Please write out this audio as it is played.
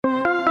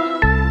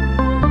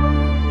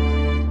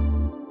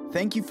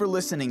Thank you for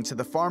listening to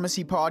the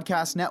Pharmacy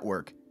Podcast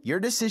Network. Your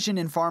decision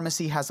in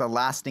pharmacy has a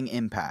lasting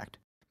impact.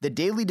 The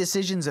daily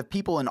decisions of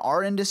people in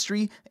our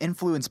industry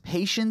influence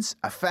patients,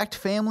 affect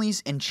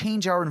families, and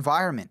change our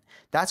environment.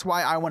 That's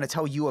why I want to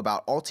tell you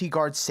about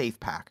Ultiguard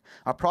SafePak,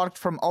 a product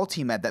from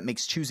Ultimed that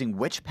makes choosing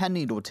which pen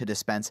needle to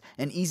dispense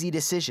an easy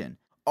decision.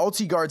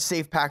 Ultiguard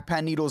SafePak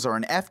pen needles are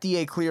an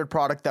FDA-cleared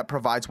product that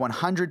provides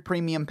 100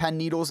 premium pen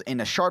needles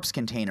in a Sharps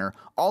container,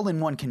 all in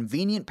one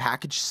convenient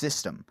package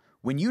system.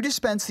 When you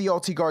dispense the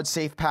Ultiguard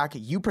SafePak,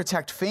 you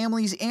protect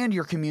families and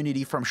your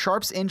community from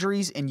Sharps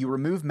injuries and you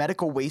remove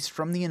medical waste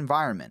from the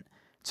environment.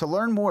 To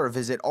learn more,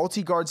 visit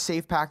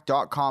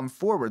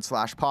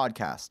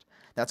ultiguardsafepak.com/podcast.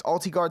 That's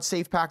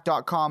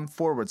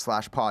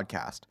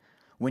ultiguardsafepak.com/podcast.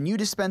 When you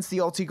dispense the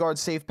Ultiguard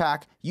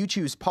SafePak, you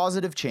choose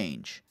positive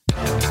change.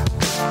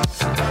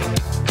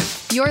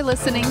 You're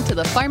listening to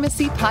the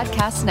Pharmacy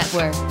Podcast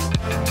Network.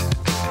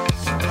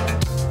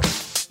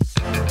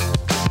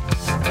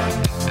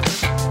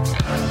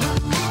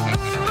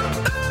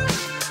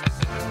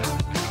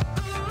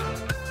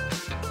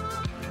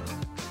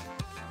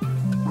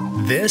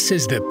 This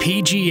is the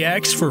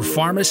PGX for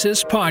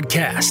Pharmacists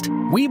podcast.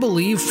 We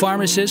believe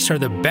pharmacists are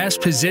the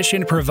best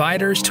positioned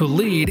providers to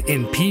lead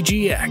in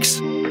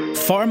PGX.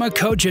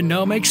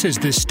 Pharmacogenomics is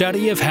the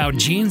study of how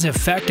genes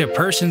affect a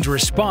person's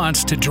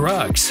response to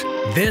drugs.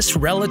 This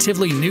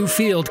relatively new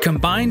field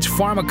combines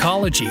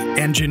pharmacology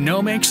and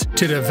genomics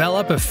to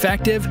develop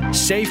effective,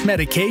 safe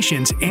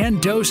medications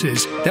and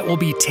doses that will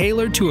be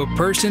tailored to a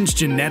person's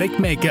genetic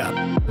makeup.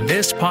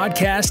 This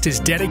podcast is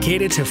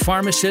dedicated to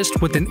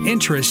pharmacists with an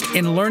interest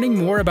in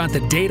learning more about the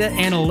data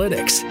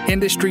analytics,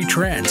 industry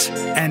trends,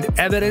 and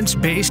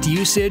evidence-based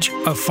usage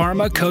of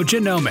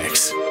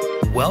pharmacogenomics.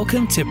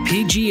 Welcome to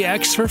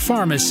PGX for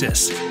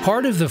Pharmacists,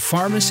 part of the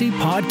Pharmacy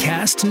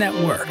Podcast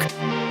Network.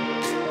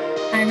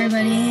 Hi,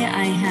 everybody.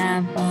 I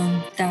have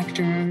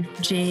Dr.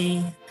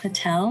 Jay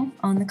Patel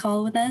on the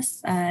call with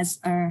us as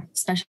our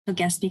special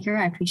guest speaker.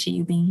 I appreciate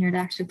you being here,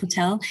 Dr.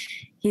 Patel.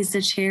 He's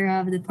the chair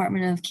of the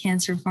Department of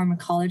Cancer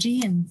Pharmacology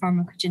and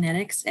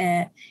Pharmacogenetics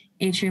at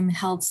Atrium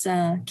Health's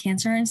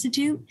Cancer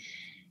Institute.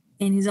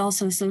 And he's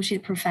also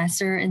associate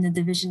professor in the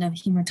Division of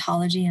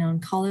Hematology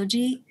and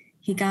Oncology.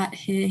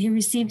 He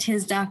received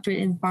his doctorate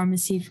in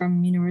pharmacy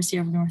from University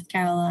of North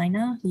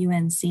Carolina,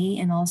 UNC,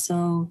 and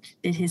also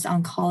did his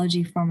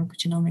oncology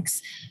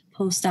pharmacogenomics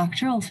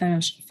postdoctoral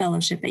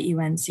fellowship at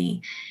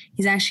UNC.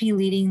 He's actually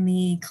leading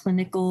the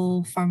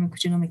clinical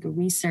pharmacogenomic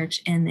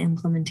research and the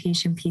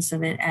implementation piece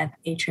of it at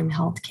Atrium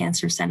Health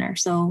Cancer Center.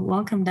 So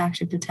welcome,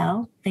 Dr.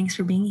 Patel. Thanks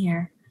for being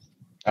here.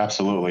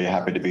 Absolutely.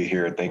 Happy to be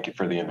here. Thank you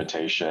for the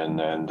invitation.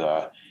 And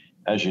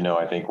as you know,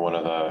 I think one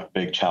of the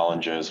big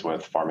challenges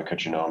with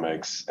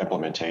pharmacogenomics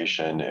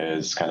implementation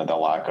is kind of the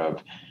lack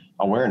of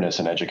awareness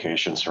and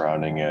education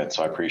surrounding it.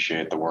 So I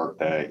appreciate the work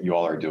that you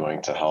all are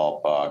doing to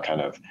help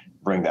kind of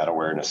bring that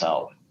awareness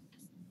out.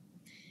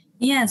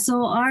 Yeah,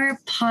 so our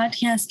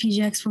podcast,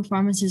 PGX for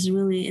Pharmacists,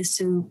 really is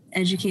to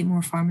educate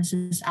more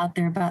pharmacists out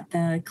there about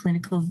the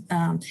clinical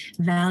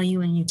value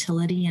and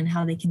utility and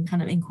how they can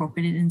kind of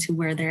incorporate it into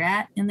where they're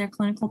at in their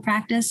clinical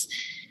practice.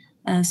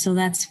 So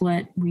that's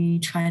what we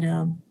try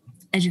to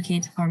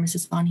educate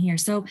pharmacists on here.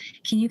 So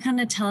can you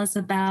kind of tell us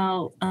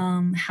about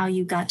how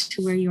you got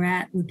to where you're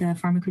at with the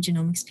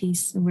pharmacogenomics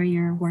piece and where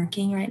you're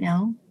working right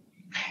now?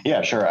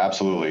 Yeah, sure.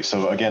 Absolutely.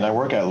 So again, I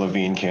work at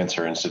Levine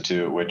Cancer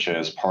Institute, which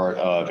is part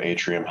of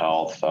Atrium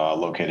Health,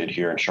 located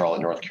here in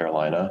Charlotte, North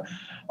Carolina.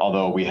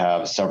 Although we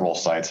have several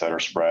sites that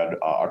are spread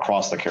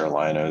across the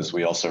Carolinas,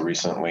 we also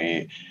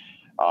recently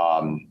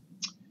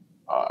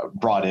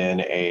brought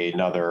in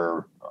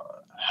another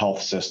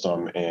health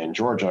system in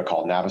Georgia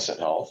called Navicent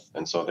Health.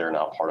 And so they're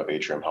now part of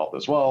Atrium Health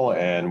as well.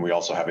 And we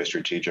also have a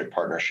strategic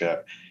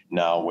partnership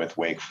now with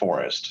Wake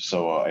Forest.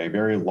 So a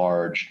very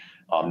large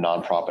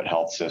nonprofit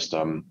health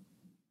system.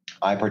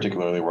 I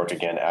particularly work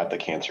again at the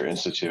Cancer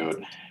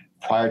Institute.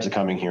 Prior to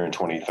coming here in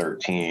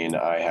 2013,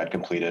 I had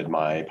completed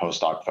my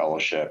postdoc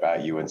fellowship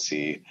at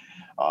UNC,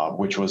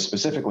 which was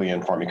specifically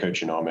in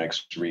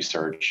pharmacogenomics at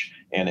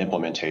and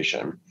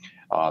implementation.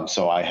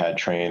 So I had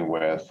trained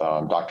with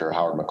Dr.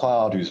 Howard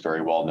McLeod, who's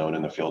very well known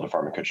in the field of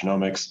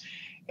pharmacogenomics.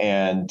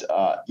 And,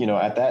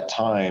 at that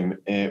time,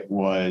 it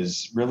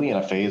was really in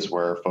a phase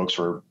where folks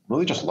were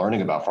really just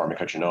learning about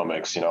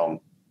pharmacogenomics,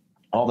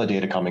 all the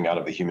data coming out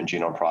of the Human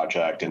Genome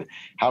Project and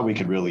how we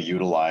could really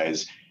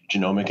utilize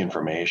genomic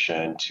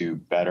information to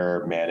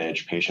better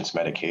manage patients'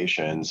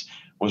 medications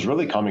was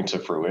really coming to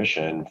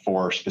fruition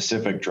for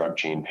specific drug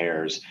gene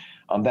pairs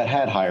that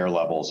had higher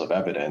levels of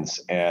evidence.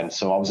 And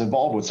so I was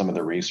involved with some of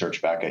the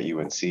research back at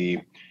UNC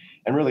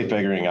and really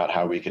figuring out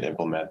how we could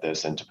implement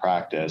this into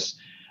practice.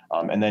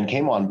 And then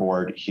came on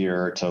board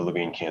here to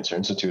Levine Cancer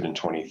Institute in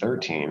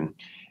 2013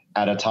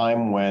 at a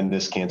time when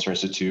this Cancer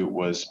Institute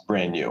was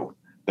brand new.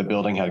 The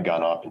building had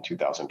gone up in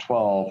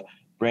 2012,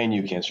 brand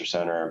new cancer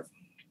center.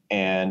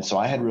 And so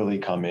I had really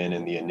come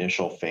in the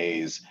initial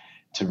phase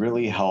to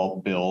really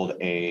help build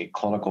a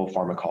clinical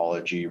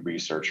pharmacology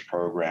research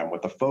program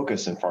with a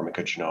focus in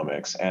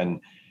pharmacogenomics. And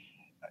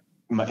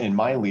in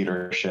my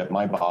leadership,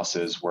 my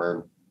bosses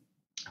were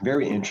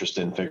very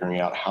interested in figuring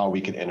out how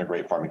we could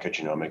integrate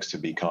pharmacogenomics to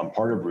become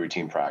part of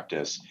routine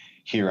practice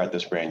here at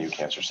this brand new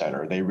cancer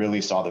center. They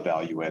really saw the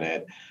value in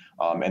it,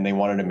 and they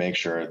wanted to make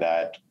sure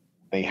that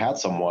they had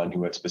someone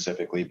who had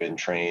specifically been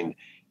trained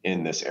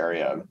in this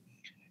area.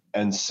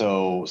 And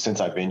so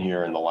since I've been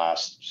here in the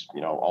last,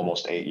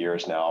 almost 8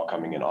 years now,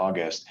 coming in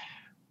August,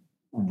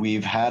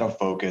 we've had a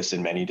focus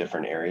in many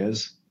different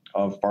areas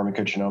of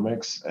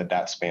pharmacogenomics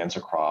that spans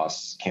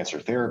across cancer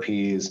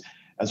therapies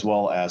as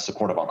well as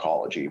supportive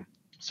oncology.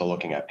 So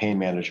looking at pain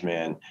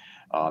management,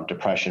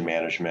 depression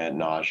management,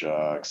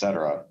 nausea, et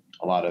cetera,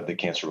 a lot of the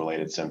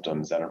cancer-related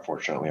symptoms that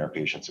unfortunately our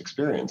patients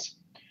experience.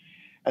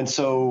 And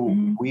so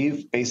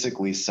we've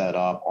basically set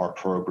up our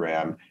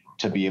program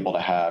to be able to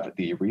have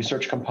the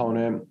research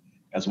component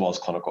as well as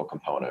clinical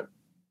component.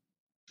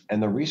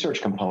 And the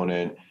research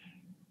component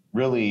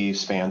really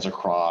spans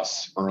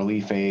across early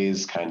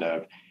phase kind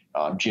of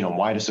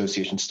genome-wide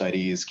association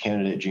studies,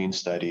 candidate gene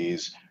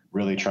studies,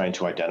 really trying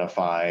to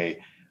identify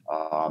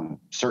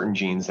certain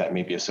genes that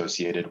may be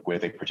associated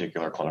with a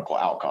particular clinical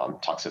outcome,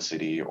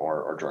 toxicity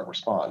or drug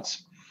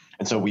response.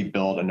 And so we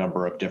built a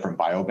number of different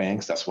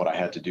biobanks. That's what I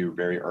had to do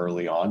very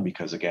early on,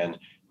 because again,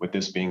 with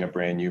this being a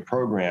brand new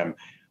program,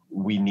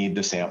 we need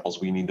the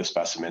samples, we need the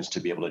specimens to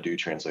be able to do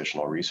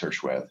translational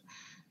research with.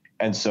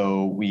 And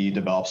so we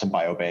developed some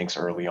biobanks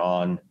early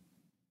on.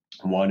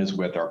 One is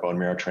with our bone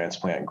marrow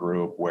transplant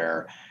group,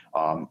 where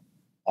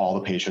all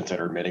the patients that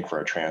are admitting for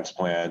a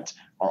transplant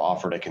are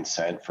offered a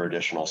consent for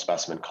additional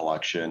specimen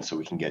collection so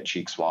we can get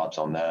cheek swabs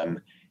on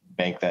them,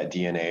 bank that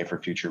DNA for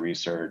future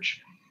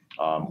research.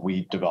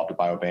 We developed a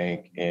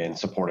biobank in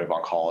supportive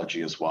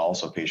oncology as well,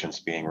 so patients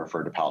being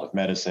referred to palliative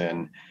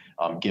medicine,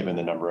 given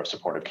the number of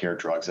supportive care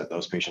drugs that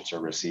those patients are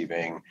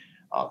receiving.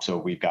 So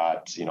we've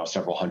got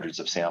several hundreds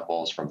of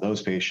samples from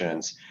those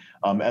patients,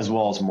 as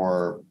well as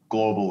more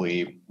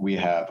globally, we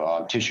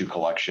have tissue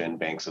collection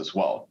banks as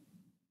well.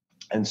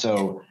 And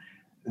so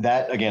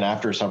that, again,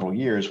 after several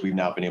years, we've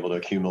now been able to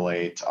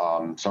accumulate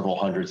several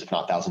hundreds, if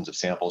not thousands of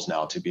samples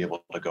now to be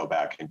able to go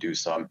back and do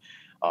some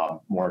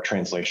more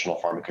translational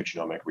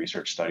pharmacogenomic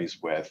research studies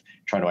with,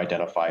 trying to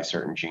identify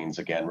certain genes,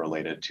 again,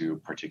 related to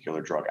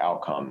particular drug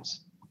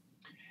outcomes.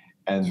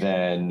 And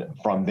then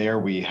from there,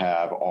 we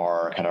have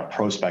our kind of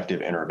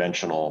prospective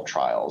interventional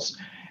trials.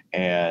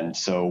 And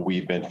so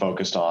we've been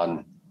focused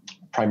on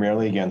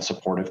primarily, again,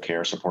 supportive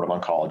care, supportive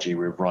oncology.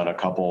 We've run a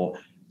couple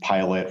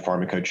pilot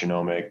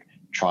pharmacogenomic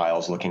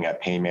trials looking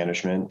at pain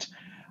management.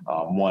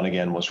 One,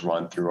 again, was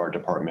run through our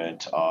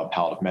Department of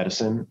Palliative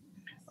Medicine.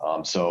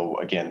 So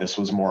again, this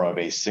was more of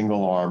a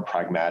single arm,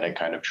 pragmatic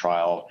kind of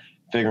trial,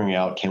 figuring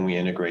out, can we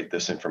integrate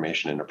this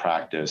information into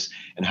practice,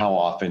 and how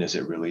often is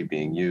it really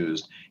being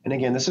used? And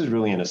again, this is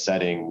really in a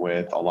setting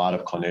with a lot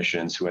of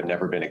clinicians who had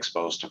never been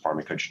exposed to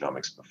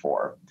pharmacogenomics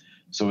before.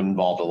 So it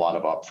involved a lot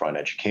of upfront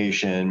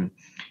education,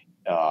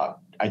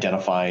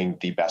 identifying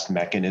the best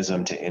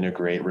mechanism to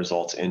integrate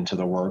results into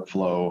the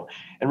workflow,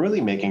 and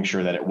really making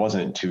sure that it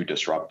wasn't too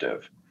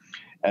disruptive.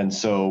 And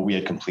so we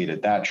had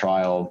completed that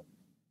trial,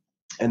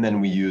 and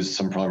then we used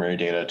some preliminary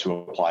data to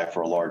apply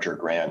for a larger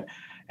grant.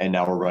 And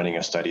now we're running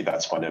a study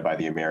that's funded by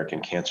the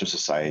American Cancer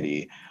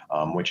Society,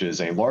 which is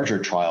a larger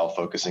trial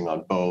focusing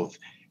on both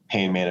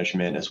pain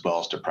management as well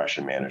as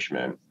depression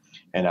management,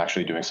 and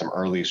actually doing some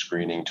early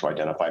screening to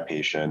identify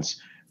patients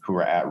who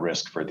are at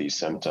risk for these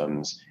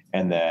symptoms,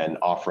 and then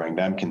offering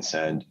them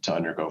consent to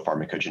undergo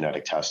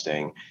pharmacogenetic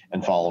testing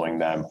and following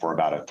them for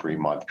about a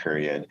 3-month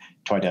period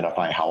to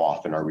identify how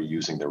often are we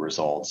using the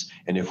results.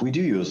 And if we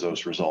do use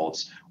those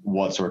results,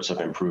 what sorts of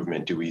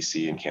improvement do we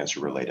see in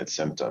cancer-related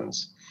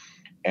symptoms?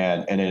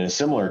 And in a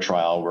similar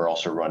trial, we're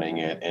also running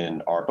it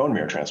in our bone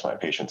marrow transplant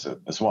patients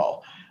as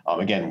well.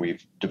 Again,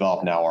 we've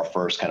developed now our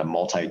first kind of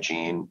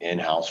multi-gene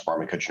in-house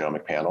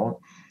pharmacogenomic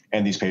panel,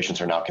 and these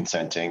patients are now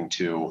consenting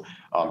to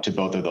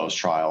both of those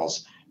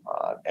trials,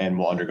 and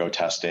we'll undergo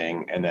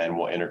testing, and then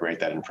we'll integrate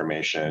that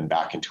information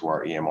back into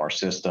our EMR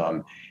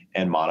system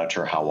and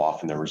monitor how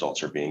often the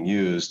results are being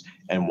used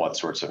and what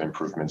sorts of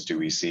improvements do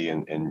we see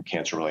in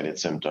cancer-related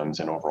symptoms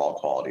and overall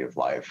quality of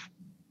life.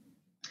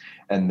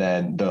 And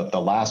then the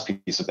last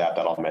piece of that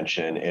I'll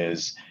mention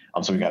is,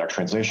 so we got our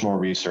translational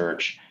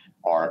research,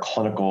 our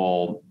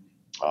clinical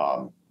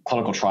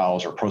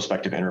trials or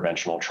prospective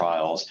interventional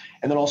trials,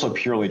 and then also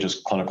purely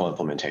just clinical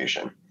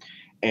implementation.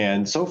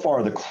 And so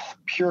far, the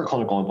pure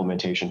clinical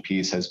implementation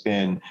piece has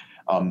been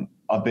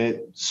a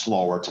bit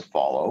slower to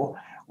follow.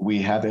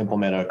 We have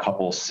implemented a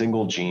couple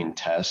single gene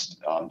tests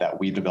that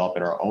we develop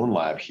in our own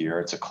lab here.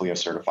 It's a CLIA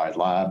certified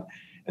lab.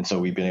 And so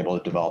we've been able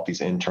to develop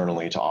these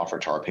internally to offer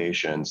to our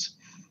patients.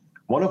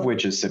 One of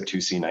which is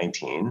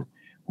CYP2C19,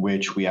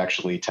 which we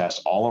actually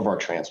test all of our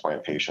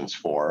transplant patients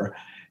for.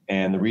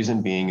 And the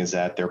reason being is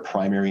that their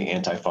primary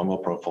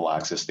antifungal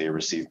prophylaxis they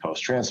receive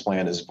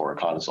post-transplant is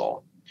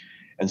voriconazole.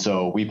 And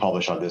so we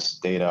published on this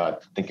data,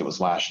 I think it was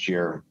last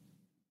year,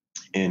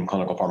 in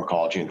Clinical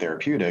Pharmacology and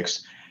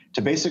Therapeutics,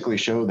 to basically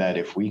show that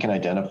if we can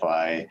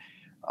identify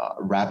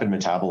rapid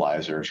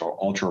metabolizers or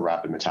ultra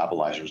rapid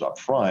metabolizers up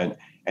front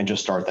and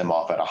just start them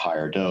off at a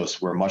higher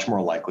dose, we're much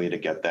more likely to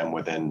get them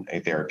within a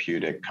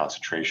therapeutic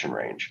concentration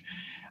range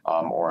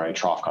or a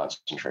trough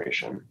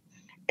concentration.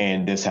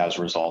 And this has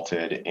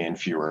resulted in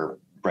fewer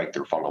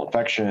breakthrough fungal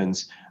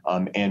infections.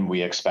 And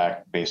we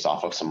expect, based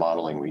off of some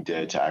modeling we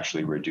did, to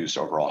actually reduce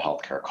overall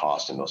healthcare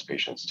costs in those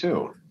patients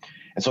too.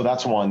 And so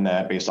that's one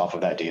that, based off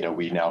of that data,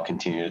 we now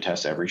continue to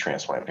test every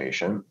transplant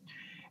patient.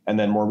 And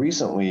then more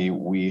recently,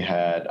 we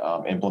had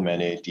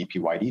implemented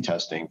DPYD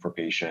testing for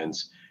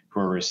patients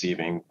who are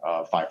receiving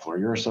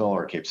 5-fluorouracil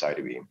or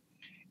capecitabine.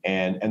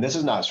 And this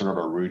is not sort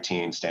of a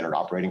routine standard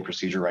operating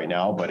procedure right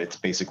now, but it's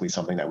basically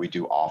something that we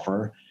do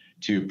offer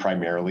to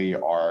primarily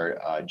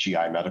our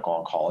GI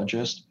medical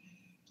oncologist.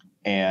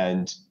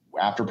 And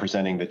after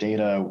presenting the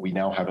data, we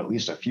now have at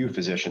least a few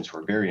physicians who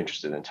are very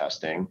interested in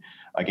testing.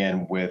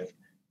 Again, with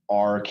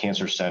our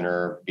cancer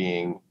center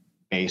being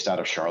based out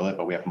of Charlotte,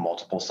 but we have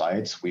multiple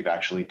sites, we've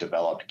actually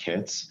developed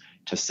kits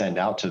to send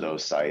out to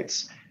those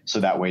sites so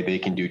that way they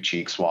can do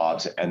cheek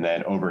swabs and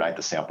then overnight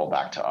the sample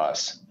back to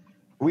us.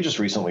 We just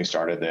recently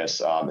started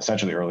this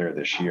essentially earlier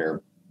this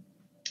year,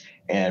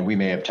 and we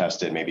may have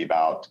tested maybe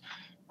about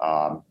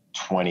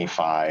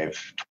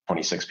 25,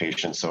 26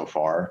 patients so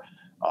far.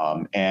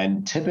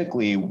 And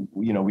typically,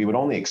 we would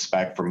only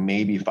expect for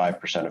maybe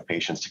 5% of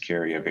patients to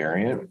carry a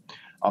variant.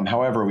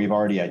 However, we've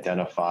already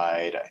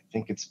identified, I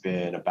think it's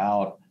been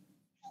about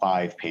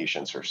 5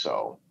 patients or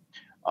so.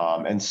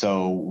 And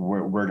so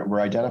we're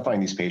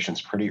identifying these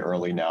patients pretty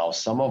early now.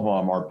 Some of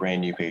them are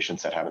brand new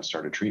patients that haven't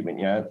started treatment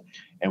yet,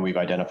 and we've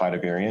identified a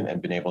variant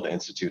and been able to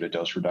institute a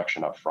dose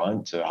reduction up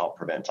front to help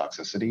prevent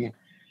toxicity.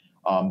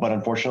 But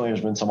unfortunately,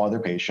 there's been some other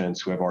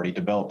patients who have already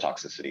developed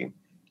toxicity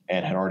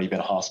and had already been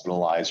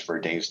hospitalized for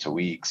days to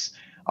weeks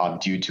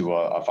due to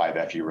a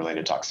 5-FU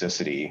related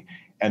toxicity.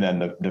 And then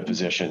the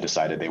physician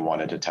decided they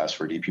wanted to test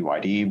for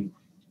DPYD.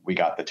 We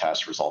got the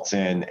test results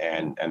in,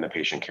 and the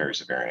patient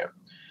carries a variant.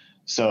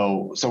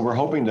 So we're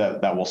hoping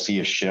that we'll see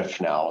a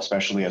shift now,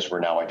 especially as we're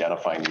now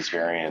identifying these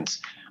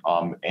variants,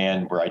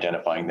 and we're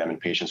identifying them in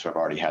patients who have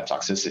already had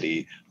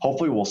toxicity.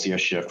 Hopefully we'll see a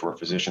shift where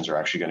physicians are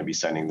actually going to be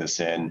sending this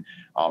in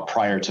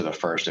prior to the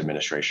first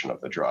administration of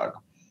the drug.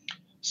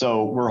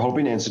 So we're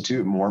hoping to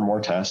institute more and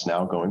more tests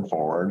now going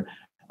forward.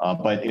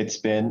 But it's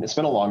been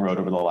a long road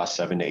over the last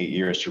 7 to 8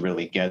 years to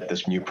really get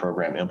this new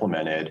program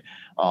implemented.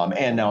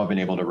 And now I've been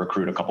able to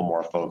recruit a couple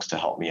more folks to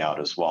help me out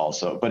as well.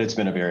 But it's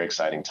been a very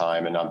exciting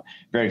time, and I'm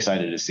very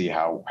excited to see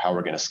how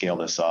we're going to scale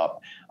this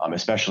up,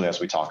 especially as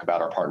we talk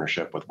about our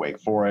partnership with Wake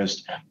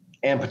Forest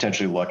and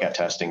potentially look at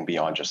testing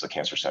beyond just the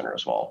cancer center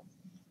as well.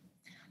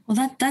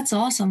 Well, that's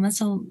awesome.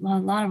 That's a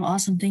lot of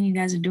awesome thing you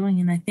guys are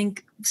doing. And I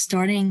think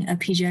starting a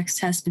PGX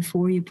test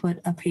before you put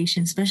a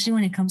patient, especially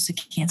when it comes to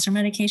cancer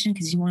medication,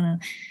 because you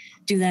want to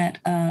do that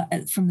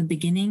from the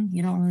beginning.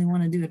 You don't really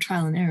want to do a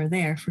trial and error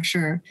there for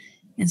sure.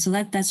 And so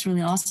that's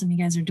really awesome. You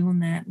guys are doing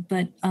that.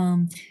 But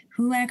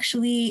who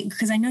actually,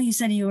 because I know you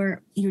said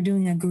you're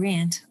doing a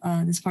grant,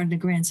 this part of the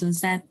grant. So is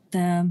that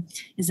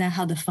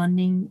how the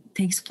funding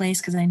takes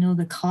place? Because I know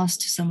the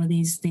cost to some of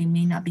these, they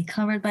may not be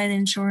covered by the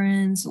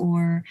insurance,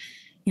 or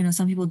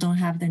some people don't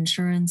have the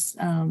insurance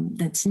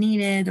that's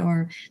needed,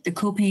 or the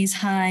copay is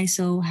high.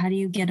 So how do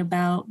you get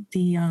about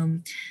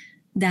the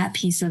that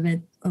piece of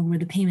it over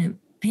the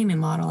payment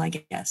model, I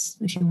guess,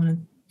 if you want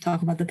to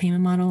talk about the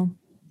payment model?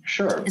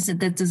 Sure. Is it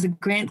that does the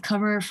grant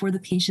cover for the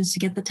patients to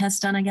get the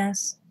test done, I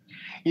guess?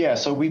 Yeah,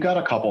 so we've got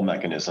a couple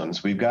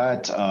mechanisms. We've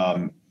got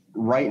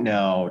right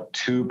now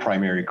 2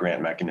 primary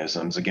grant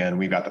mechanisms. Again,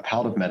 we've got the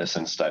palliative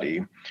medicine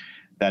study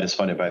that is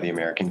funded by the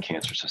American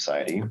Cancer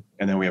Society.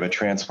 And then we have a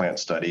transplant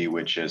study,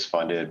 which is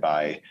funded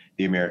by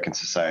the American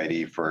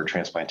Society for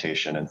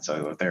Transplantation and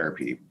Cellular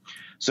Therapy.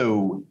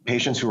 So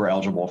patients who are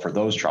eligible for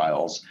those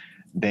trials,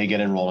 they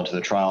get enrolled into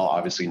the trial,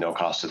 obviously no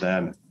cost to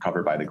them,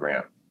 covered by the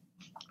grant.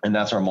 And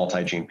that's our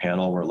multi-gene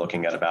panel. We're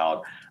looking at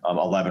about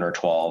 11 or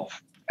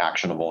 12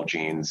 actionable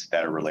genes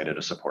that are related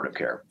to supportive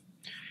care.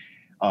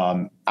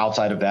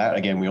 Outside of that,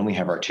 again, we only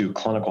have our 2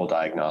 clinical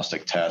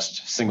diagnostic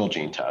tests, single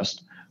gene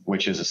test,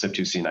 which is a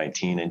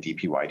CYP2C19 and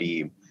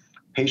DPYD.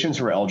 Patients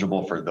who are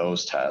eligible for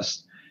those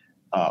tests,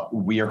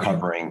 we are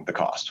covering the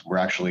cost. We're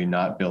actually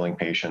not billing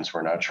patients.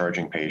 We're not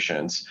charging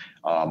patients.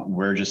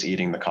 We're just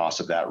eating the cost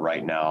of that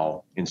right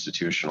now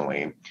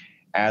institutionally.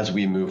 As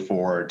we move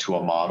forward to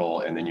a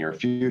model in the near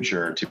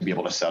future to be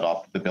able to set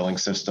up the billing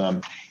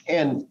system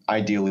and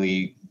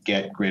ideally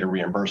get greater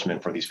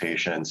reimbursement for these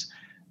patients,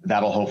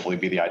 that'll hopefully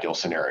be the ideal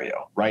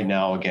scenario. Right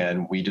now,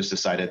 again, we just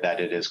decided that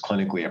it is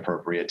clinically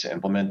appropriate to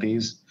implement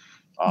these.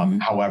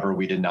 However,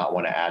 we did not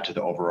want to add to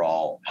the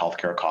overall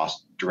healthcare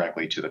cost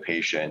directly to the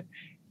patient,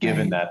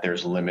 given that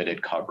there's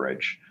limited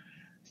coverage.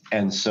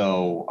 And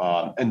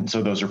so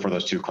those are for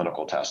those 2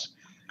 clinical tests.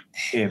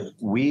 If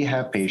we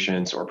have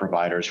patients or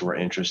providers who are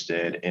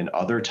interested in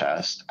other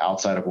tests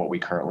outside of what we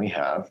currently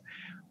have,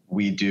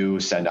 we do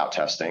send out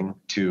testing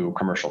to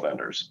commercial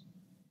vendors.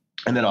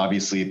 And then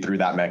obviously through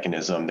that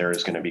mechanism, there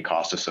is going to be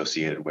cost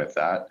associated with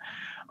that.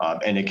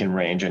 And it can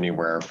range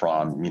anywhere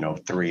from,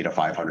 $300 to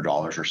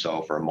 $500 or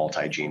so for a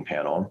multi-gene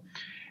panel.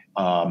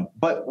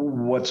 But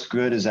what's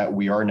good is that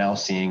we are now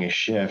seeing a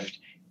shift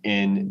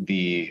in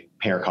the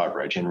payer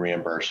coverage and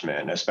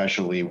reimbursement,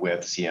 especially with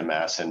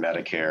CMS and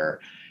Medicare,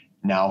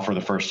 now for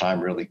the first time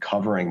really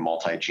covering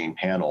multi-gene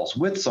panels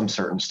with some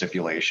certain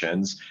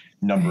stipulations,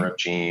 number of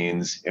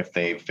genes, if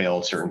they've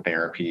failed certain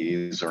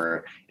therapies,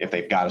 or if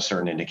they've got a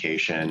certain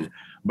indication.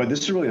 But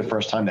this is really the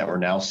first time that we're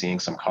now seeing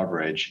some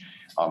coverage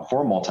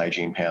for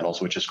multi-gene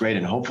panels, which is great.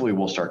 And hopefully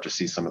we'll start to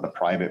see some of the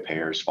private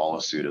payers follow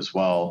suit as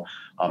well.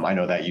 I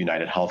know that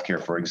United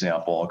Healthcare, for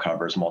example,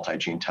 covers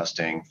multi-gene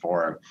testing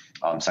for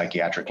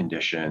psychiatric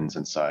conditions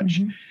and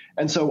such. Mm-hmm.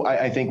 And so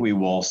I think we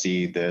will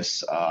see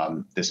this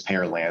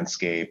payer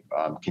landscape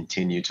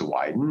continue to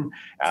widen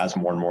as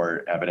more and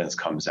more evidence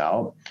comes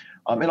out.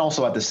 And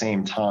also at the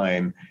same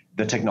time,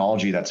 the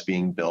technology that's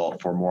being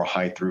built for more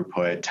high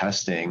throughput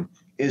testing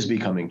is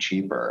becoming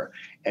cheaper.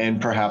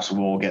 And perhaps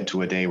we'll get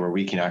to a day where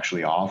we can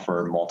actually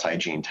offer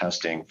multi-gene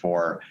testing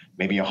for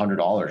maybe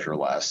 $100 or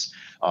less.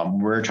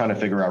 We're trying to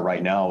figure out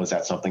right now, is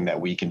that something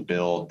that we can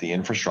build the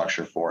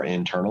infrastructure for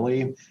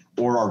internally,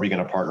 or are we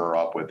going to partner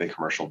up with a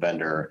commercial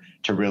vendor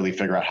to really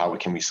figure out how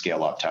can we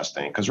scale up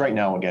testing? Because right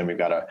now, again, we've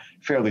got a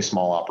fairly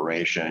small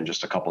operation,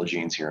 just a couple of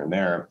genes here and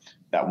there,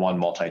 that one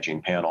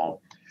multi-gene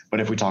panel. But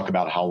if we talk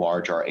about how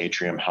large our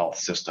Atrium Health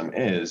system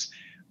is,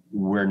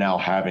 we're now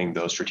having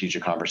those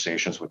strategic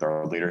conversations with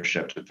our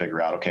leadership to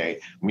figure out, okay,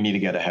 we need to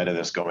get ahead of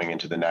this going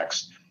into the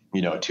next,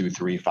 2,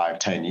 3, 5,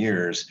 10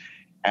 years,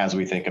 as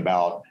we think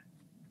about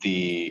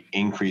the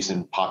increase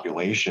in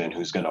population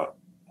who's going to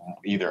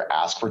either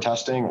ask for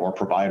testing or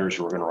providers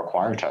who are going to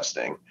require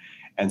testing.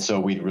 And so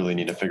we really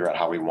need to figure out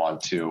how we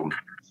want to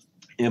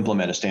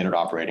implement a standard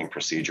operating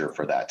procedure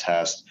for that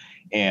test,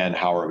 and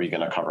how are we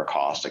going to cover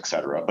cost, et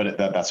cetera. But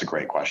that's a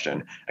great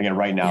question. Again,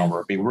 right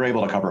now, we're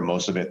able to cover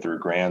most of it through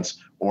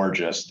grants or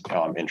just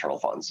internal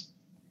funds.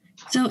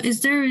 So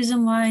is there a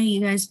reason why you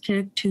guys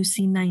picked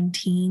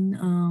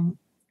 2C19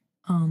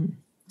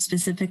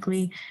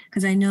 specifically?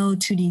 Because I know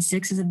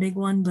 2D6 is a big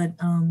one, but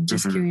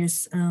just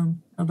curious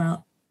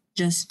about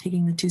just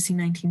picking the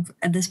 2C19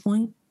 at this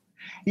point.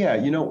 Yeah,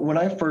 when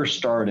I first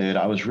started,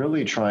 I was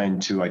really trying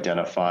to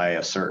identify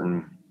a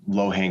certain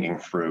low-hanging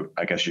fruit,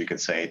 I guess you could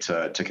say,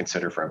 to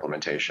consider for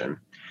implementation.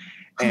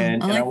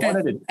 And I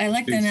wanted to. I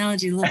like the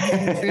analogy,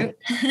 low-hanging fruit.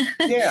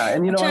 Yeah,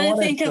 and I'm trying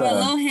to think of a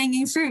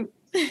low-hanging fruit.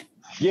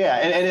 Yeah,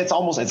 and it's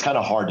kind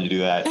of hard to do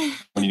that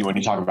when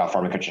you talk about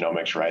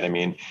pharmacogenomics, right? I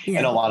mean,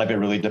 and a lot of it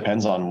really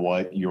depends on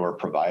what your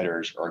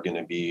providers are going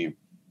to be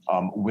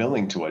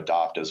willing to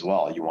adopt as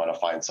well. You want to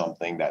find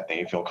something that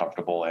they feel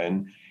comfortable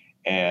in,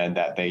 and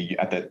that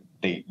that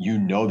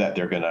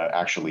they're going to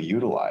actually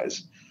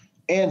utilize,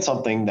 and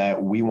something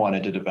that we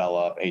wanted to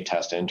develop a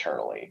test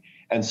internally.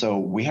 And so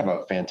we have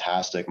a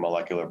fantastic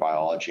molecular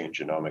biology and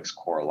genomics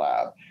core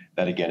lab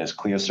that, again, is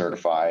CLIA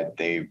certified.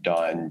 They've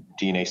done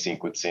DNA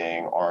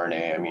sequencing,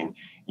 RNA, I mean,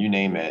 you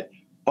name it,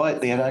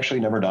 but they had actually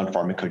never done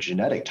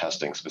pharmacogenetic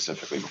testing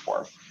specifically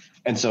before.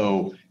 And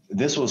so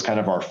this was kind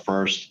of our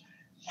first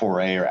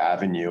foray or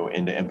avenue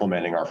into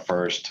implementing our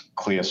first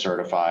CLIA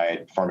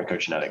certified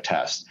pharmacogenetic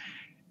test.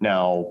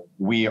 Now,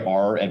 we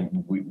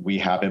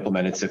have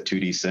implemented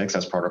CYP2D6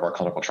 as part of our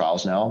clinical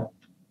trials now,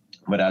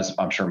 but as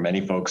I'm sure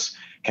many folks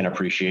can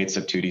appreciate,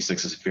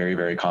 CYP2D6 is very,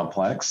 very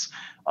complex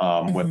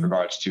with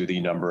regards to the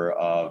number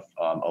of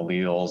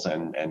alleles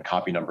and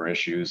copy number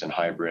issues and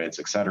hybrids,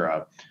 et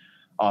cetera.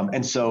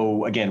 And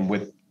so, again,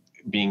 with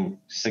being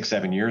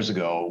 6-7 years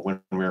ago,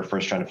 when we were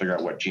first trying to figure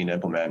out what gene to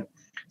implement,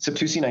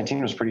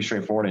 CYP2C19 was pretty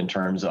straightforward in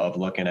terms of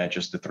looking at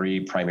just the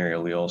 3 primary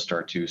alleles,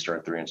 STAR2,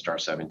 STAR3, and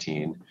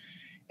STAR17.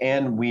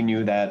 And we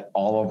knew that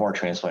all of our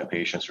transplant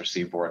patients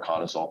receive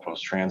voriconazole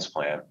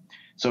post-transplant.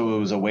 So it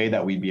was a way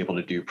that we'd be able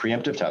to do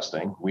preemptive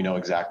testing. We know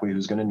exactly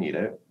who's going to need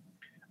it.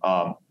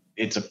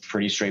 It's a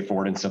pretty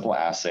straightforward and simple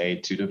assay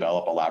to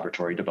develop a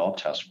laboratory-developed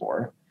test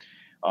for.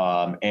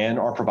 And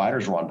our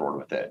providers were on board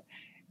with it.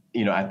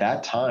 At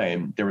that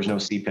time, there was no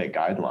CPIC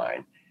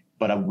guideline,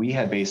 but we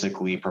had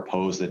basically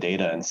proposed the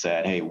data and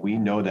said, hey, we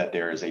know that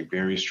there is a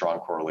very strong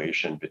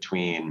correlation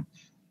between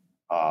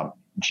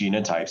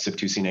genotype,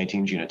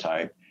 CYP2C19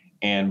 genotype,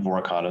 and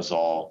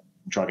voriconazole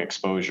drug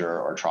exposure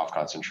or trough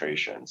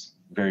concentrations,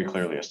 very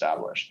clearly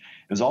established.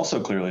 It was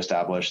also clearly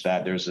established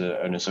that there's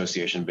an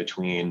association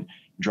between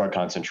drug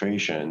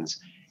concentrations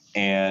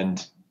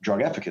and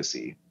drug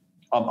efficacy.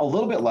 A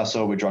little bit less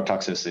so with drug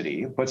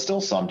toxicity, but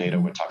still some data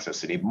with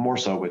toxicity, more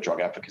so with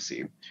drug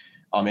efficacy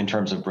in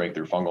terms of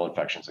breakthrough fungal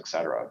infections, et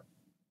cetera.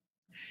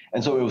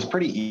 And so it was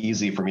pretty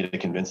easy for me to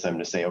convince them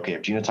to say, okay,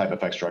 if genotype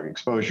affects drug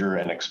exposure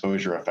and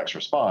exposure affects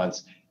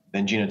response,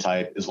 then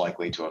genotype is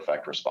likely to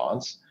affect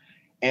response.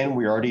 And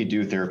we already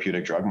do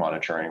therapeutic drug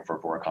monitoring for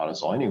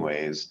voriconazole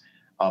anyways,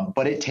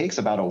 but it takes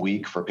about a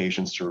week for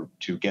patients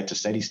to get to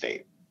steady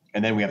state.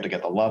 And then we have to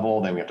get the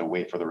level, then we have to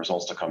wait for the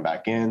results to come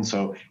back in.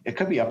 So it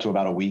could be up to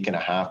about a week and a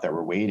half that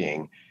we're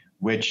waiting,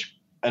 which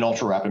an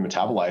ultra rapid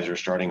metabolizer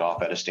starting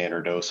off at a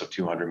standard dose of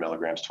 200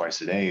 milligrams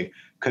twice a day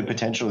could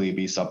potentially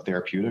be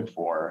subtherapeutic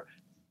for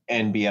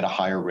and be at a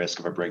higher risk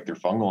of a breakthrough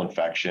fungal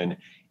infection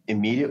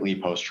immediately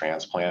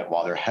post-transplant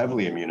while they're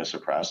heavily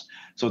immunosuppressed.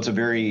 So it's a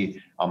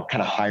very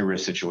kind of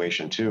high-risk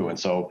situation too. And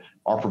so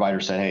our provider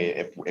said,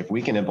 hey, if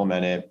we can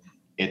implement it,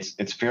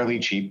 it's fairly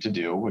cheap to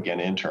do, again,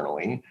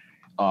 internally.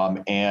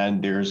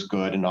 And there's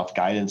good enough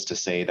guidance to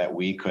say that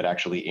we could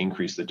actually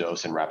increase the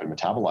dose in rapid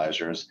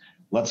metabolizers.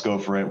 Let's go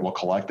for it. We'll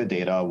collect the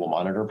data. We'll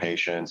monitor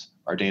patients.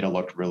 Our data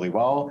looked really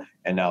well.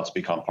 And now it's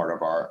become part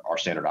of our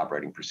standard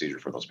operating procedure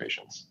for those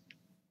patients.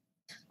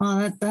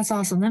 Oh, that's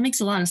awesome. That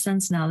makes a lot of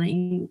sense now that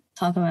you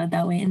talk about it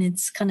that way. And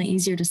it's kind of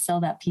easier to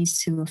sell that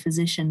piece to a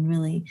physician,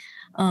 really.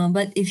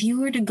 But if you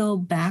were to go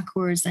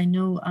backwards, I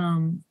know,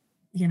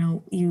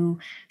 you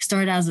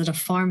started out as a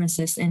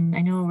pharmacist, and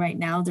I know right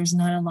now there's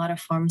not a lot of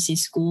pharmacy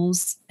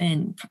schools.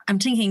 And I'm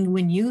thinking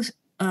when you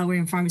were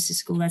in pharmacy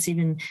school, that's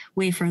even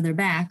way further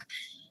back.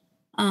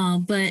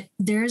 But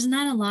there's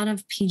not a lot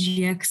of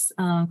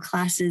PGX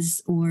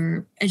classes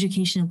or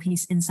educational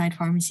piece inside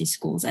pharmacy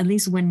schools. At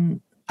least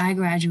when I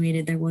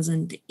graduated, there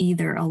wasn't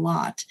either a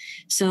lot.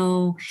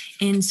 So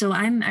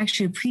I'm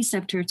actually a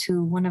preceptor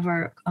to one of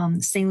our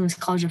St. Louis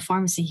College of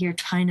Pharmacy here,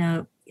 trying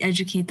to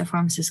educate the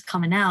pharmacists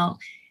coming out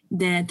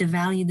that the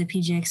value the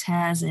PGX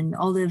has and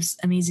all those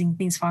amazing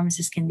things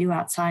pharmacists can do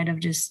outside of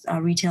just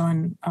retail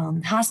and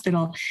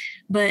hospital.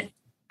 But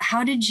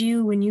how did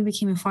you, when you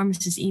became a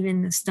pharmacist,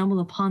 even stumble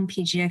upon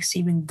PGX to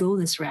even go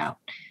this route?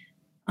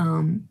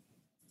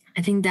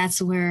 I think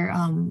that's where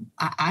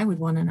I would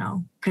want to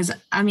know, because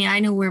I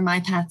know where my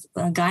path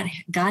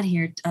got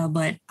here,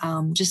 but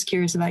just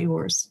curious about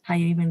yours, how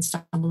you even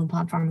stumbled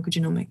upon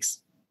pharmacogenomics.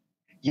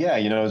 Yeah,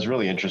 it's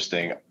really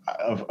interesting.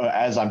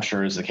 As I'm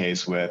sure is the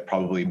case with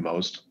probably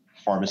most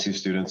pharmacy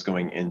students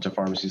going into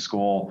pharmacy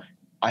school,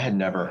 I had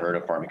never heard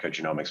of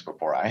pharmacogenomics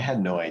before. I had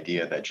no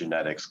idea that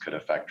genetics could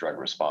affect drug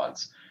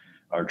response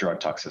or drug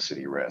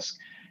toxicity risk.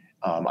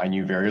 I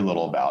knew very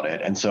little about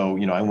it. And so,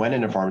 I went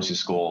into pharmacy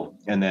school,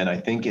 and then I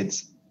think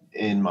it's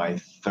in my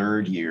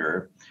third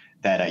year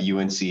that at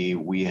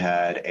UNC, we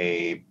had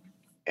an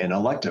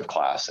elective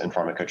class in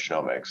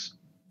pharmacogenomics.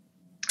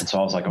 And so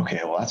I was like,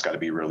 okay, well, that's got to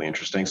be really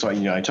interesting. So,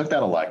 I took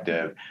that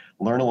elective,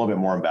 learned a little bit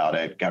more about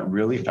it, got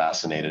really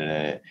fascinated in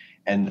it.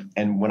 And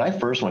when I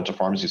first went to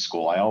pharmacy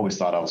school, I always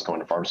thought I was going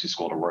to pharmacy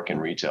school to work in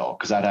retail,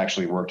 because I'd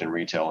actually worked in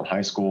retail in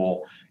high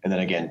school and then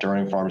again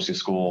during pharmacy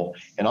school.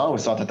 And I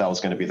always thought that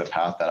was going to be the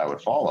path that I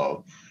would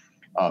follow.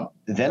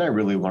 Then I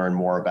really learned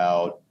more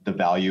about the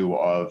value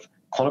of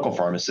clinical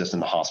pharmacists in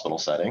the hospital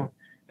setting.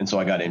 And so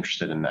I got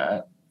interested in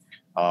that.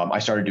 I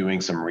started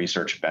doing some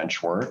research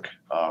bench work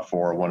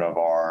for one of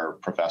our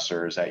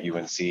professors at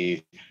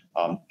UNC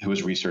who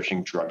was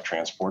researching drug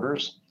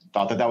transporters.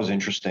 Thought that was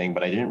interesting,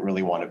 but I didn't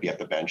really want to be at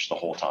the bench the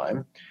whole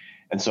time.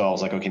 And so I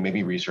was like, okay,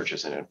 maybe research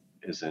isn't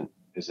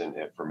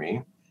it for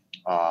me.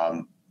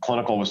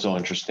 Clinical was still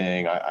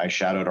interesting. I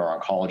shadowed our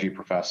oncology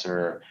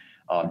professor,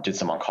 did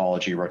some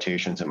oncology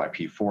rotations in my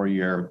P4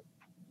 year.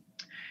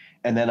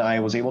 And then I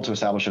was able to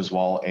establish as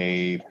well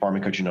a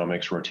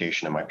pharmacogenomics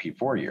rotation in my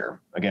P4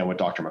 year, again with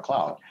Dr.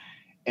 McLeod.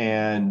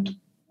 And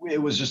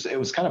it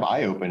was kind of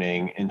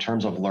eye-opening in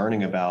terms of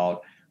learning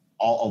about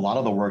a lot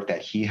of the work that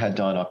he had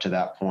done up to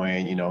that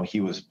point.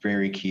 He was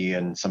very key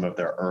in some of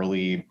the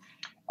early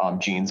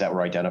genes that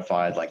were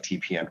identified, like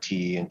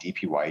TPMT and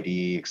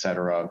DPYD, et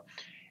cetera.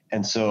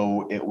 And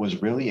so it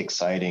was really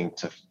exciting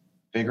to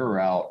figure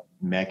out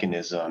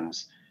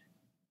mechanisms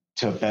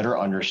to better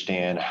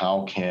understand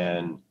how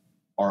can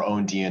our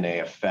own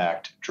DNA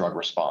affect drug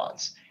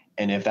response.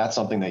 And if that's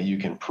something that you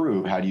can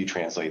prove, how do you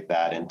translate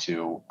that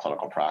into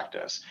clinical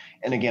practice?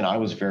 And again, I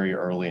was very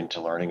early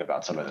into learning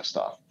about some of this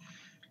stuff.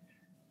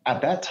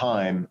 At that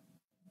time,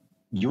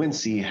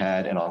 UNC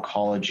had an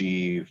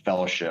oncology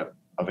fellowship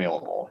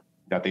available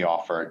that they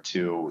offered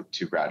to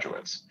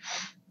graduates.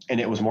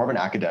 And it was more of an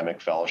academic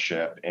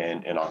fellowship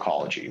in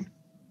oncology.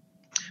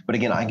 But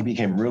again, I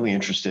became really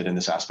interested in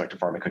this aspect of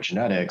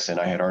pharmacogenetics, and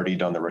I had already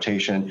done the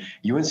rotation.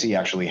 UNC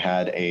actually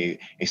had a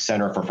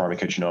Center for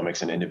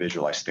Pharmacogenomics and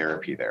Individualized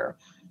Therapy there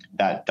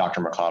that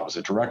Dr. McLeod was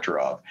a director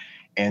of.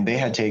 And they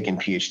had taken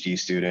PhD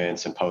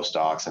students and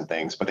postdocs and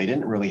things, but they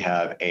didn't really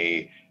have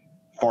a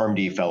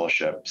PharmD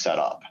fellowship set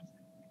up.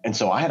 And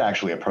so I had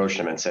actually approached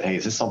him and said, hey,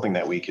 is this something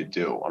that we could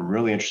do? I'm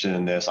really interested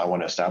in this. I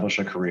want to establish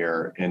a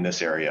career in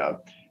this area.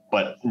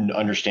 But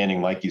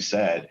understanding, like you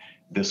said,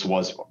 this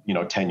was,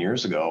 10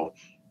 years ago,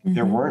 mm-hmm.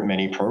 There weren't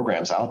many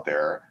programs out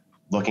there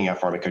looking at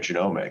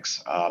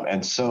pharmacogenomics.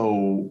 And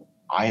so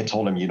I had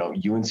told him,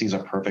 UNC is a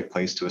perfect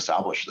place to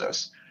establish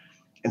this.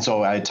 And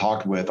so I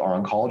talked with our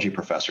oncology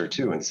professor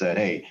too and said,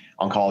 hey,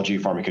 oncology,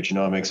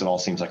 pharmacogenomics, it all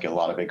seems like a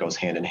lot of it goes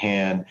hand in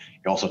hand.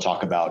 You also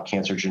talk about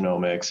cancer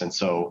genomics. And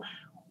so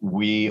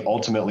we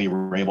ultimately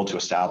were able to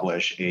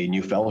establish a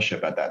new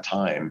fellowship at that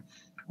time,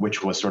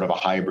 which was sort of a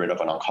hybrid of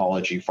an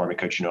oncology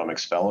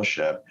pharmacogenomics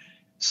fellowship,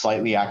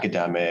 slightly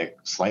academic,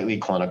 slightly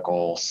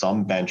clinical,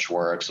 some bench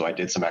work. So I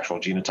did some actual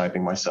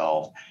genotyping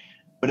myself,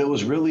 but it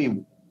was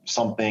really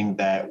something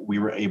that we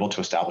were able to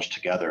establish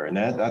together. And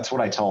that's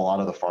what I tell a lot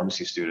of the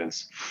pharmacy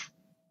students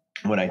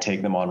when I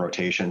take them on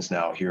rotations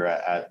now here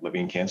at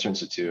Levine Cancer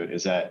Institute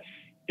is that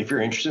if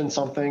you're interested in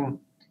something,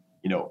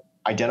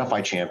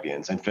 identify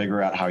champions and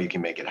figure out how you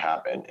can make it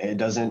happen. It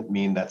doesn't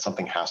mean that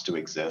something has to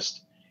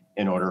exist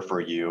in order for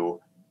you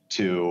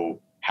to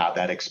have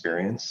that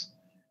experience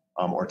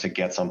or to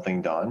get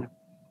something done.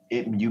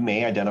 You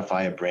may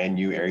identify a brand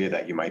new area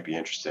that you might be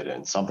interested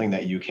in, something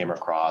that you came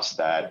across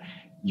that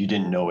you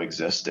didn't know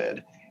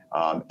existed.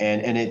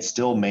 And it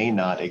still may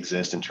not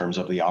exist in terms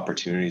of the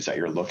opportunities that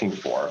you're looking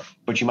for,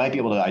 but you might be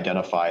able to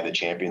identify the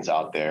champions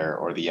out there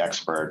or the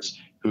experts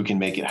who can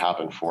make it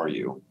happen for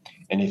you.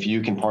 And if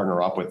you can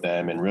partner up with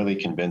them and really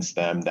convince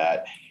them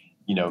that,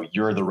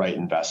 you're the right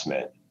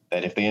investment,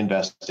 that if they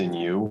invest in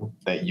you,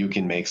 that you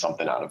can make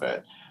something out of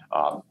it.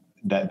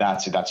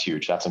 That's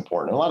huge. That's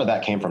important. A lot of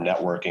that came from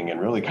networking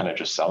and really kind of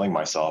just selling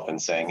myself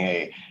and saying,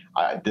 hey,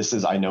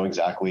 I know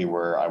exactly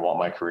where I want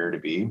my career to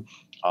be.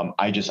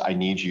 I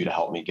need you to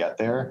help me get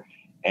there.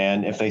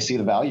 And if they see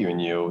the value in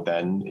you,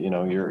 then,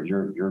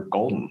 you're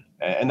golden.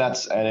 And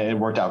it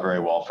worked out very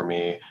well for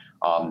me.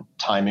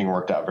 Timing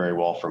worked out very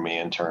well for me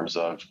in terms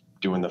of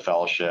doing the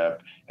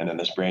fellowship and then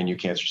this brand new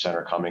cancer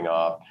center coming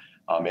up.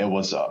 It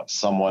was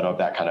somewhat of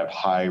that kind of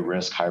high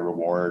risk, high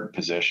reward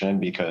position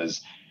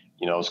because,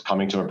 it was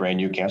coming to a brand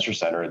new cancer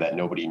center that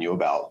nobody knew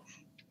about.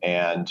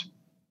 And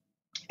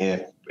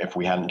if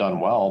we hadn't done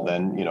well,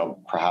 then,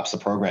 perhaps the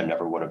program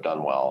never would have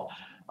done well.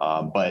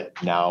 But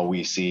now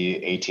we see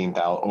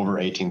over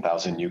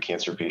 18,000 new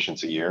cancer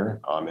patients a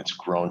year. It's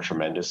grown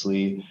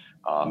tremendously,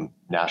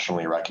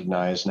 nationally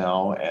recognized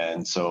now.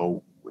 And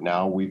so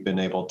now we've been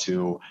able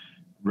to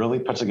really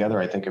put together,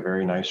 I think, a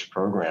very nice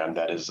program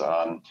that is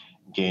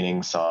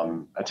gaining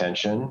some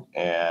attention.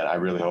 And I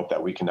really hope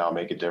that we can now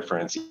make a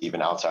difference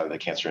even outside of the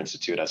Cancer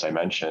Institute. As I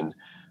mentioned,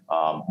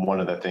 one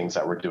of the things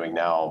that we're doing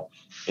now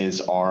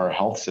is our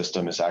health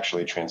system is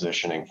actually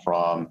transitioning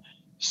from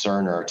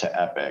Cerner to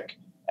Epic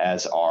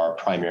as our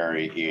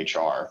primary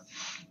EHR.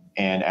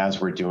 And as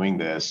we're doing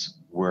this,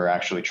 we're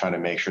actually trying to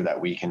make sure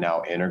that we can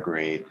now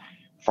integrate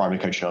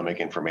pharmacogenomic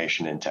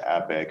information into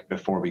Epic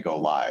before we go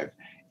live.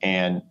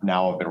 And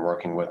now I've been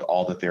working with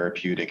all the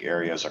therapeutic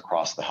areas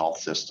across the health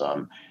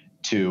system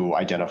to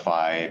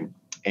identify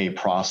a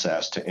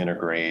process to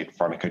integrate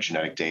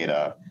pharmacogenetic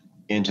data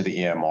into the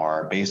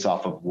EMR based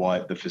off of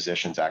what the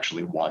physicians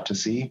actually want to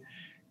see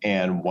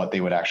and what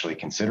they would actually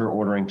consider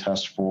ordering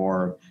tests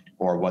for,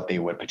 or what they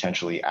would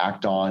potentially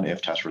act on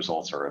if test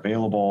results are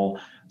available.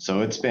 So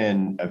it's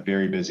been a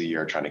very busy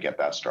year trying to get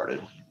that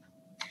started.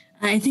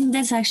 I think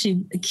that's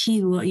actually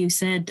key, what you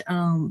said,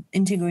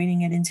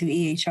 integrating it into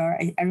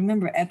EHR. I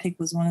remember Epic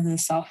was one of the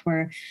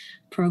software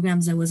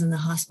programs that was in the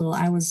hospital.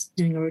 I was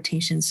doing a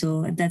rotation,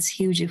 so that's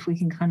huge if we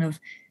can kind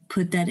of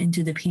put that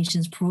into the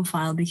patient's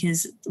profile,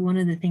 because one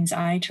of the things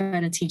I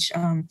try to teach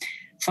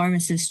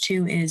pharmacists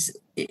too is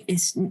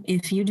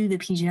if you do the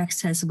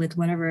PGX test with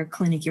whatever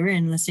clinic you're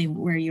in, let's say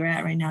where you're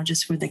at right now,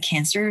 just for the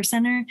cancer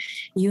center,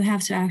 you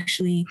have to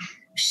actually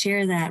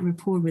share that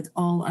report with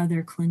all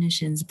other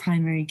clinicians,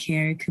 primary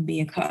care. It could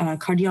be a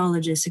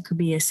cardiologist, it could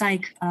be a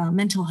psych,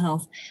 mental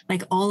health.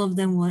 Like all of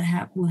them will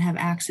have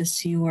access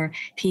to your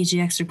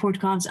PGX report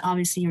cards.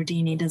 Obviously, your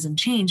DNA doesn't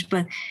change,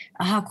 but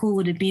how cool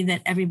would it be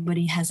that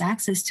everybody has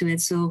access to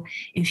it? So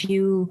if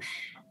you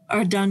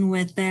are done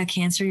with the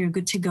cancer, you're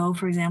good to go,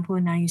 for example,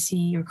 and now you see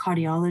your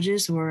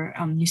cardiologist or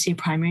you see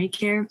primary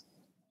care,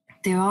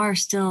 there are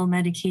still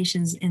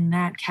medications in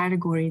that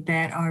category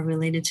that are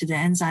related to the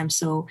enzyme.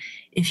 So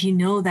if you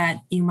know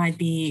that you might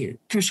be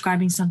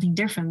prescribing something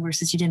different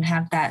versus you didn't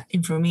have that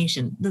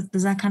information,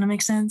 does that kind of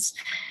make sense?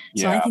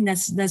 Yeah. So I think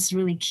that's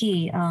really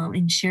key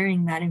in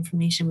sharing that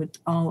information with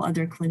all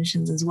other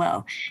clinicians as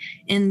well.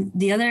 And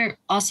the other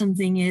awesome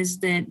thing is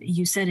that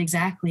you said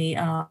exactly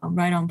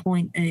right on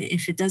point.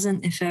 If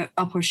an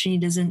opportunity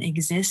doesn't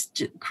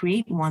exist,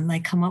 create one,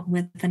 like come up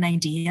with an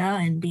idea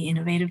and be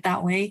innovative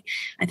that way.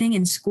 I think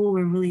in school,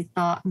 we're really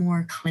thought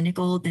more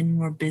clinical than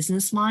more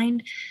business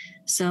mind.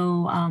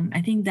 So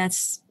I think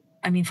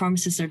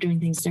pharmacists are doing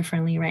things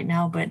differently right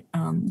now, but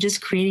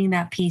just creating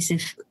that piece,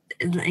 if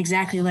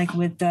exactly like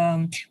with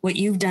what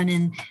you've done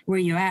and where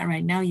you're at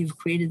right now, you've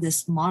created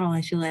this model.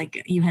 I feel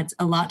like you had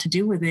a lot to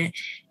do with it.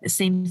 The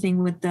same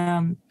thing with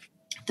the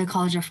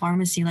College of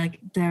Pharmacy, like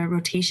the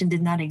rotation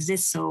did not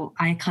exist. So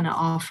I kind of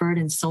offered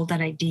and sold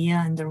that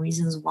idea and the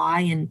reasons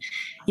why and,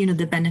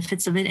 the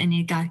benefits of it, and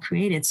it got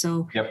created.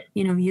 So, yep.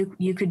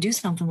 You could do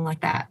something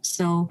like that.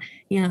 So,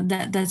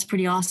 that's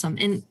pretty awesome.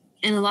 And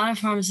a lot of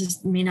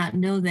pharmacists may not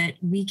know that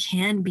we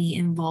can be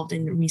involved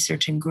in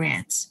research and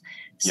grants.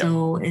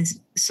 So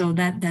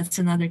that's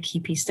another key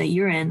piece that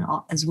you're in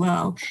as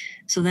well.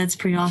 So that's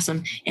pretty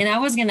awesome. And I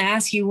was going to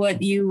ask you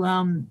what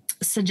you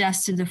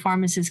suggest to the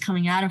pharmacists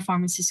coming out of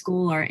pharmacy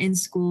school or in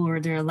school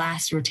or their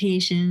last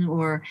rotation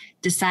or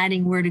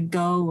deciding where to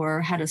go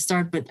or how to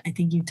start. But I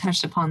think you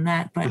touched upon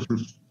that. But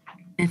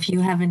if you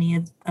have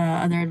any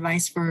other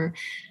advice for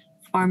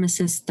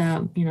pharmacists,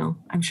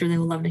 I'm sure they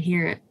would love to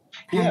hear it.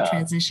 How to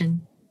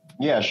transition.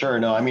 Yeah, sure.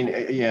 No, and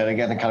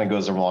again, it kind of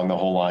goes along the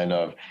whole line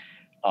of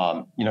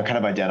kind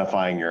of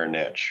identifying your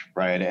niche,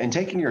 right? And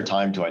taking your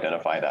time to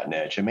identify that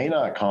niche. It may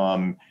not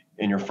come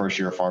in your first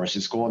year of pharmacy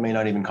school. It may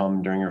not even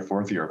come during your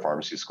fourth year of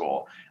pharmacy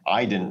school.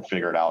 I didn't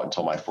figure it out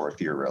until my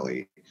fourth year,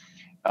 really.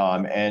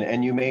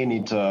 And you may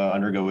need to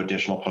undergo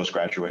additional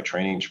postgraduate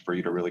training for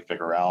you to really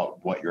figure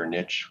out what your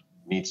niche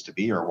needs to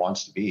be or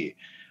wants to be.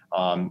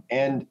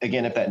 And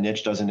again, if that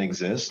niche doesn't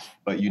exist,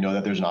 but you know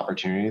that there's an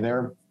opportunity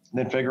there,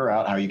 then figure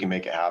out how you can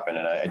make it happen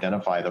and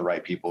identify the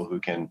right people who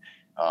can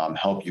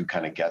help you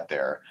kind of get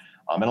there.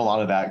 And a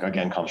lot of that,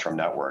 again, comes from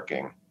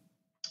networking.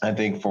 I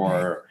think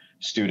for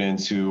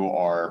students who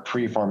are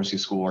pre-pharmacy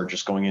school or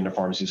just going into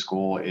pharmacy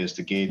school is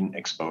to gain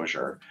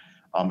exposure.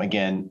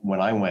 Again, when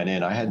I went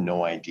in, I had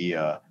no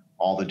idea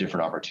all the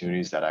different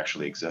opportunities that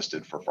actually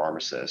existed for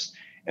pharmacists.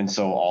 And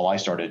so all I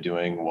started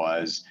doing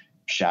was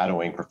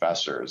shadowing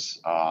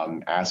professors,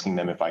 asking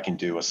them if I can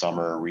do a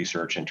summer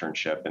research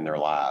internship in their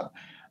lab,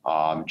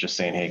 just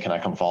saying, hey, can I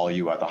come follow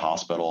you at the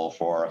hospital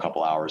for a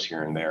couple hours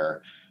here and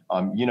there?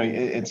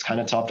 It's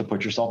kind of tough to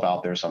put yourself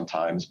out there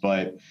sometimes,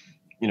 but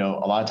a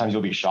lot of times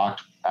you'll be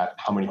shocked at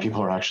how many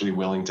people are actually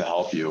willing to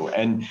help you.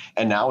 And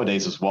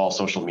nowadays as well,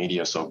 social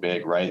media is so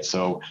big, right?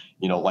 So,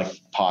 like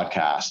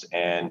podcast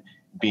and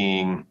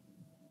being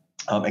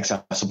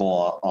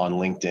accessible on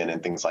LinkedIn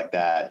and things like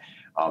that,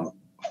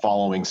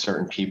 following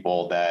certain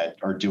people that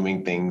are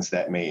doing things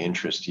that may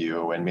interest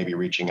you and maybe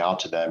reaching out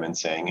to them and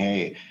saying,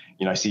 hey,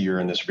 I see you're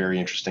in this very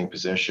interesting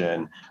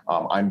position.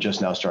 I'm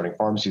just now starting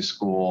pharmacy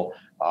school.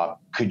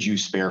 Could you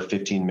spare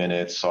 15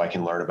 minutes so I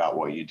can learn about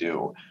what you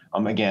do?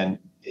 Again,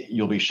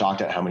 you'll be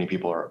shocked at how many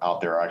people are out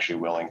there are actually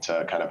willing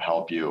to kind of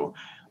help you.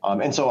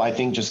 And so I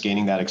think just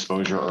gaining that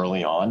exposure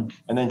early on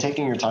and then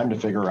taking your time to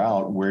figure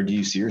out where do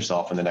you see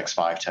yourself in the next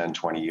 5, 10,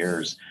 20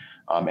 years.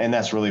 And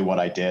that's really what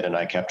I did. And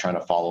I kept trying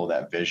to follow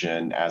that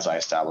vision as I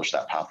established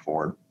that path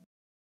forward.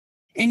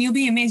 And you'll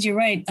be amazed, you're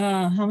right,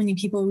 how many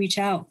people reach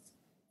out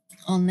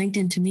on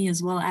LinkedIn to me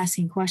as well,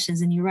 asking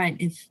questions. And you're right,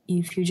 if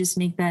you just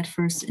make that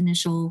first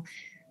initial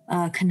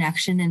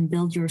connection and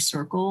build your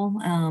circle,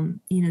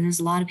 there's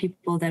a lot of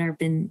people that have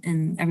been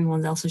in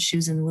everyone else's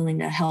shoes and willing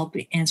to help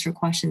answer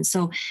questions.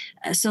 So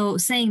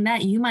saying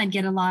that, you might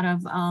get a lot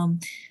of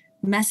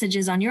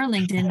messages on your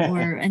LinkedIn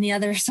or any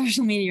other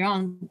social media you're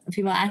on,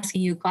 people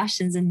asking you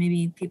questions, and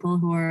maybe people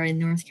who are in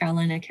North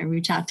Carolina can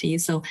reach out to you.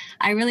 So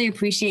I really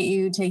appreciate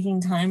you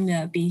taking time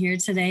to be here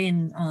today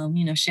and,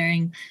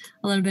 sharing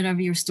a little bit of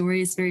your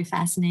story. It's very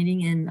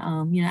fascinating. And,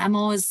 I'm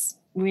always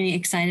really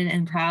excited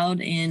and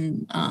proud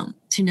and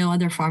to know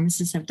other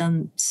pharmacists have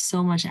done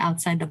so much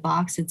outside the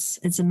box.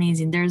 It's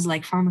amazing. There's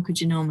like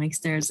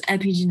pharmacogenomics, there's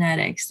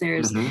epigenetics,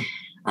 there's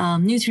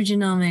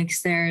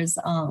nutrigenomics, there's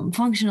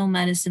functional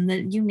medicine,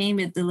 that you name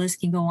it, the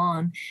list can go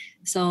on.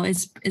 So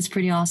it's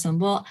pretty awesome.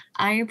 Well,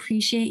 I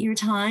appreciate your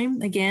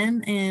time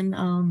again,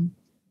 and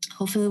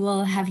hopefully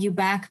we'll have you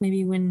back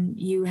maybe when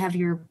you have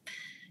your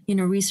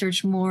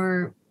research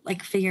more,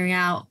 like figuring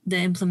out the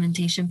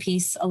implementation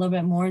piece a little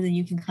bit more, then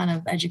you can kind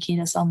of educate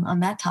us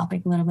on that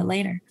topic a little bit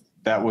later.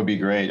 That would be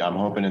great. I'm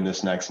hoping in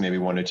this next maybe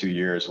 1 to 2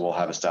 years, we'll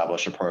have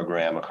established a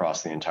program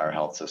across the entire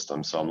health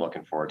system. So I'm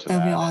looking forward to that.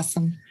 That'd be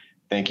awesome.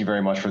 Thank you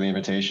very much for the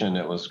invitation.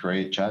 It was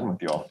great chatting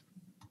with you all.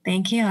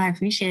 Thank you. I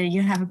appreciate it.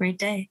 You have a great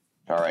day.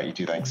 All right. You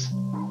too. Thanks.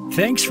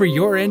 Thanks for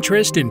your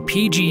interest in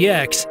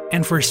PGX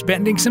and for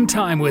spending some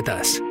time with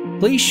us.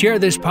 Please share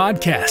this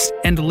podcast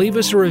and leave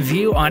us a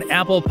review on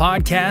Apple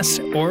Podcasts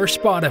or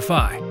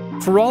Spotify.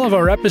 For all of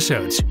our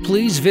episodes,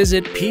 please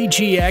visit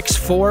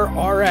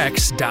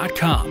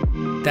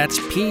pgx4rx.com. That's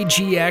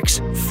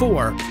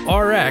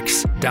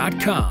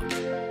pgx4rx.com.